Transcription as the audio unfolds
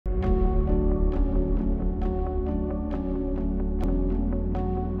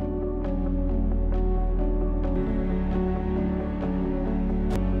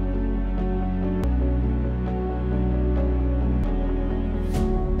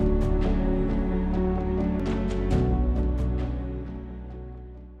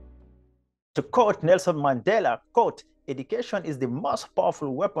To quote Nelson Mandela, quote, "Education is the most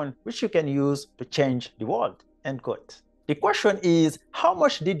powerful weapon which you can use to change the world," end quote. The question is, how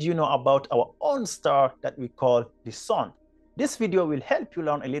much did you know about our own star that we call the sun? This video will help you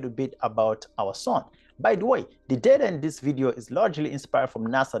learn a little bit about our sun. By the way, the data in this video is largely inspired from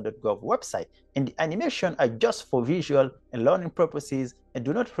nasa.gov website, and the animation are just for visual and learning purposes and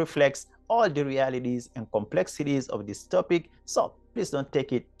do not reflect all the realities and complexities of this topic, so please don't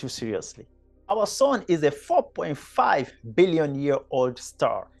take it too seriously. Our sun is a 4.5 billion year old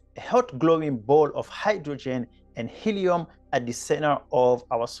star, a hot glowing ball of hydrogen and helium at the center of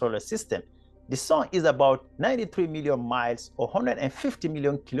our solar system. The sun is about 93 million miles or 150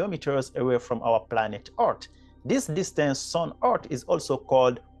 million kilometers away from our planet Earth. This distance sun-Earth is also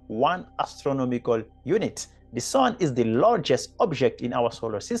called 1 astronomical unit. The sun is the largest object in our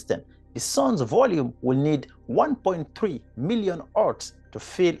solar system. The sun's volume will need 1.3 million Earths to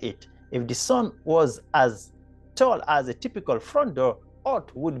fill it. If the sun was as tall as a typical front door,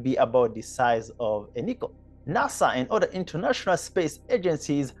 Earth would be about the size of a nickel. NASA and other international space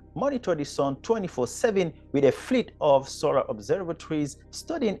agencies monitor the sun 24/7 with a fleet of solar observatories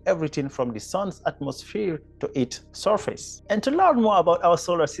studying everything from the sun's atmosphere to its surface. And to learn more about our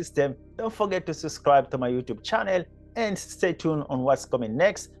solar system, don't forget to subscribe to my YouTube channel and stay tuned on what's coming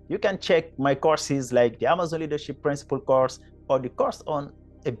next. You can check my courses like the Amazon Leadership Principle course or the course on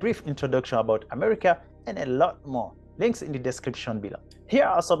a brief introduction about America and a lot more. Links in the description below. Here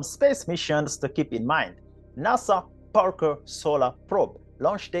are some space missions to keep in mind. NASA Parker Solar Probe,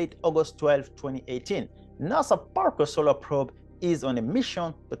 launch date August 12, 2018. NASA Parker Solar Probe is on a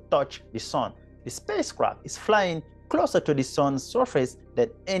mission to touch the sun. The spacecraft is flying closer to the sun's surface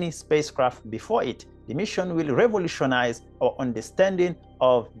than any spacecraft before it. The mission will revolutionize our understanding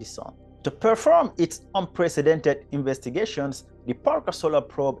of the sun. To perform its unprecedented investigations, the Parker Solar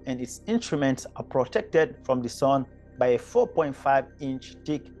Probe and its instruments are protected from the sun by a 4.5-inch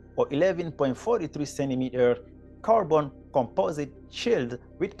thick or 11.43 centimeter carbon composite shield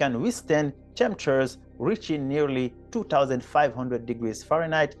which can withstand temperatures reaching nearly 2,500 degrees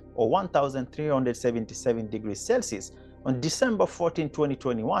Fahrenheit or 1,377 degrees Celsius. On December 14,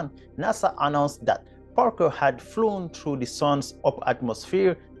 2021, NASA announced that Parker had flown through the sun's upper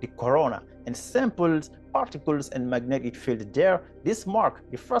atmosphere, the corona, and sampled particles and magnetic field there. This marked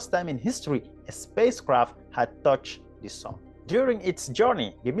the first time in history a spacecraft had touched the sun. During its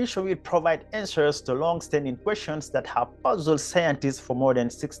journey, the mission will provide answers to long-standing questions that have puzzled scientists for more than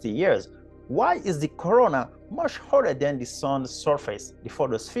 60 years. Why is the corona much hotter than the sun's surface, the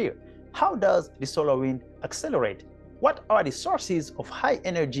photosphere? How does the solar wind accelerate? What are the sources of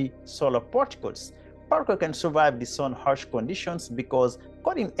high-energy solar particles? Parker can survive the sun's harsh conditions because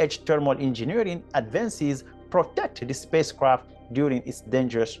cutting-edge thermal engineering advances protect the spacecraft during its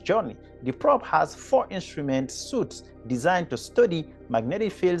dangerous journey. The probe has 4 instrument suits designed to study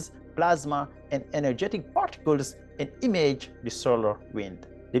magnetic fields, plasma, and energetic particles and image the solar wind.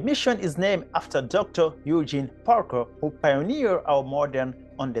 The mission is named after Dr. Eugene Parker, who pioneered our modern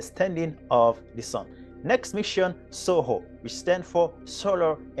understanding of the sun. Next mission, SOHO, which stands for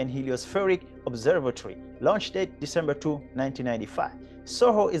Solar and Heliospheric Observatory. Launch date December 2, 1995.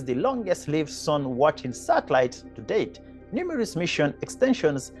 SOHO is the longest-lived sun-watching satellite to date. Numerous mission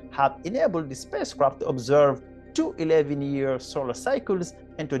extensions have enabled the spacecraft to observe 2 11-year solar cycles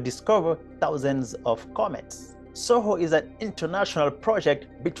and to discover thousands of comets. SOHO is an international project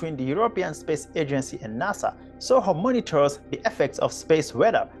between the European Space Agency and NASA. SOHO monitors the effects of space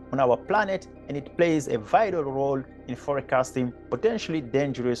weather on our planet, and it plays a vital role in forecasting potentially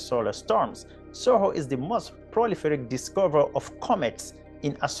dangerous solar storms. SOHO is the most prolific discoverer of comets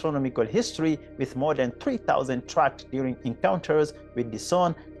in astronomical history, with more than 3,000 tracked during encounters with the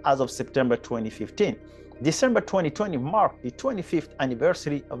sun as of September 2015. December 2020 marked the 25th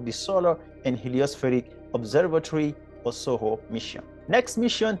anniversary of the Solar and Heliospheric Observatory, or SOHO mission. Next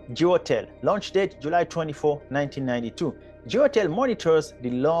mission, GEOTEL. Launch date July 24, 1992. GEOTEL monitors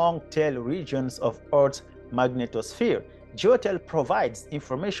the long-tail regions of Earth's magnetosphere. GEOTEL provides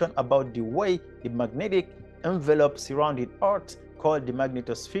information about the way the magnetic envelope surrounding Earth, called the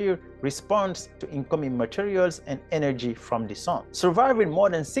magnetosphere, responds to incoming materials and energy from the sun. Surviving more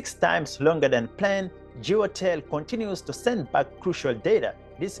than 6 times longer than planned, GEOTEL continues to send back crucial data.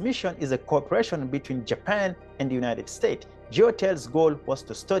 This mission is a cooperation between Japan and the United States. GEOTEL's goal was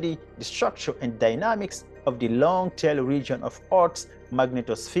to study the structure and dynamics of the long-tail region of Earth's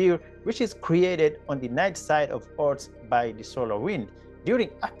magnetosphere, which is created on the night side of Earth by the solar wind. During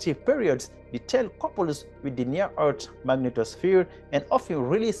active periods, the tail couples with the near-Earth magnetosphere and often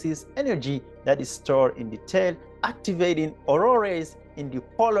releases energy that is stored in the tail, activating auroras in the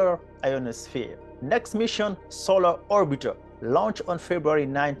polar ionosphere. Next mission, Solar Orbiter, launched on February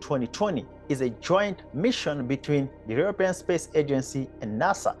 9, 2020, is a joint mission between the European Space Agency and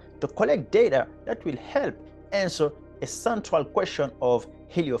NASA to collect data that will help answer a central question of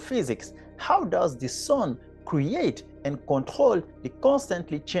heliophysics. How does the sun create and control the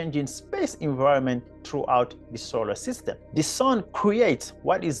constantly changing space environment throughout the solar system? The sun creates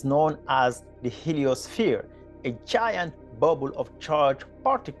what is known as the heliosphere, a giant bubble of charged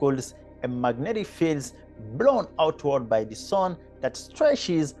particles and magnetic fields blown outward by the sun that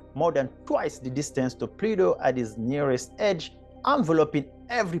stretches more than twice the distance to Pluto at its nearest edge, enveloping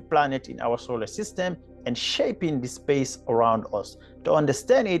every planet in our solar system and shaping the space around us. To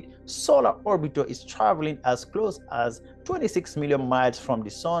understand it, Solar Orbiter is traveling as close as 26 million miles from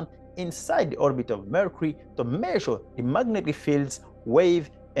the sun inside the orbit of Mercury to measure the magnetic fields, wave,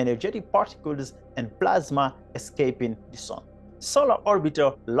 energetic particles, and plasma escaping the sun. Solar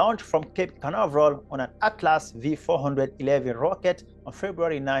Orbiter launched from Cape Canaveral on an Atlas V411 rocket on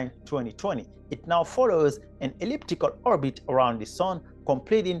February 9, 2020. It now follows an elliptical orbit around the sun,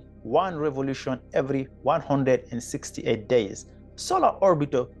 completing one revolution every 168 days. Solar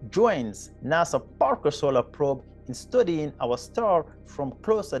Orbiter joins NASA Parker Solar Probe in studying our star from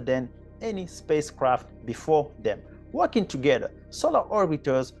closer than any spacecraft before them. Working together, Solar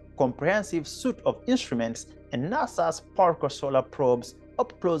Orbiter's comprehensive suite of instruments and NASA's Parker Solar Probe's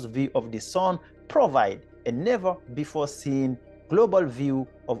up-close view of the sun provide a never-before-seen global view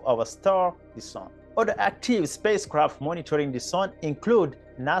of our star, the sun. Other active spacecraft monitoring the sun include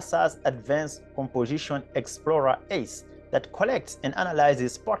NASA's Advanced Composition Explorer ACE that collects and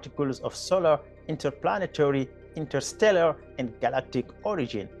analyzes particles of solar, interplanetary, interstellar, and galactic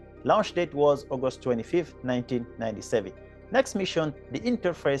origin. Launch date was August 25, 1997. Next mission, the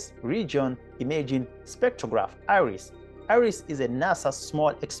Interface Region Imaging Spectrograph, IRIS. IRIS is a NASA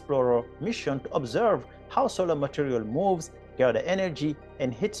Small Explorer mission to observe how solar material moves, gather energy,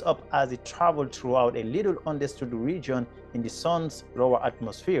 and heats up as it travels throughout a little understood region in the sun's lower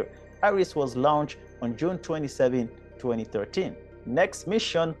atmosphere. IRIS was launched on June 27, 2013. Next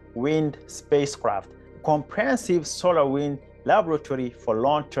mission, WIND spacecraft, comprehensive solar wind laboratory for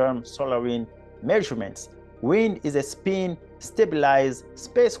long-term solar wind measurements. WIND is a spin-stabilized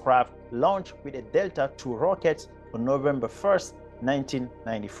spacecraft launched with a Delta II rocket on November 1,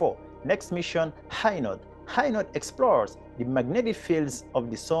 1994. Next mission, HINOD. HINOD explores the magnetic fields of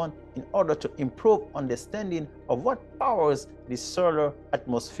the sun in order to improve understanding of what powers the solar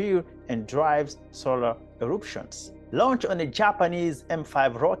atmosphere and drives solar eruptions. Launched on a Japanese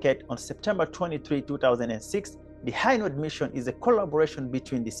M5 rocket on September 23, 2006, the HINOD mission is a collaboration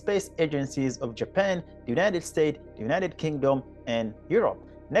between the space agencies of Japan, the United States, the United Kingdom, and Europe.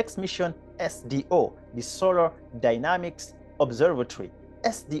 Next mission, SDO, the Solar Dynamics Observatory.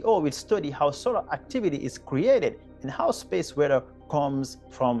 SDO will study how solar activity is created and how space weather comes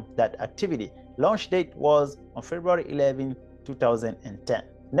from that activity. Launch date was on February 11, 2010.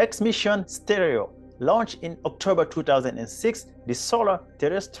 Next mission, STEREO. Launched in October 2006, the Solar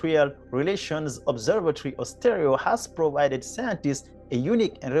Terrestrial Relations Observatory, or STEREO, has provided scientists a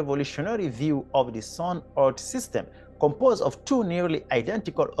unique and revolutionary view of the Sun-Earth system. Composed of two nearly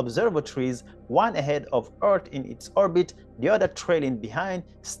identical observatories, one ahead of Earth in its orbit, the other trailing behind,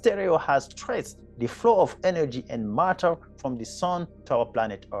 STEREO has traced the flow of energy and matter from the sun to our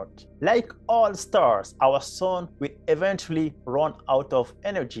planet Earth. Like all stars, our sun will eventually run out of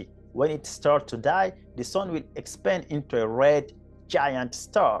energy. When it starts to die, the sun will expand into a red giant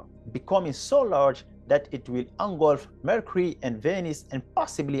star, becoming so large that it will engulf Mercury and Venus and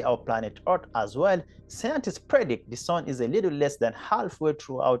possibly our planet Earth as well. Scientists predict the sun is a little less than halfway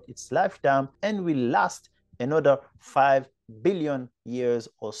throughout its lifetime and will last another 5 billion years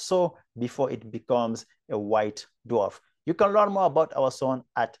or so before it becomes a white dwarf. You can learn more about our sun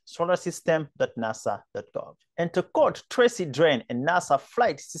at solarsystem.nasa.gov. And to quote Tracy Drain, a NASA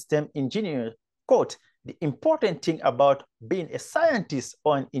flight system engineer, quote, "The important thing about being a scientist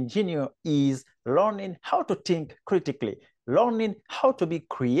or an engineer is learning how to think critically, learning how to be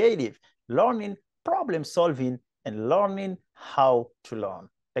creative, learning problem solving, and learning how to learn."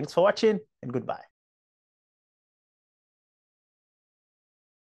 Thanks for watching and goodbye.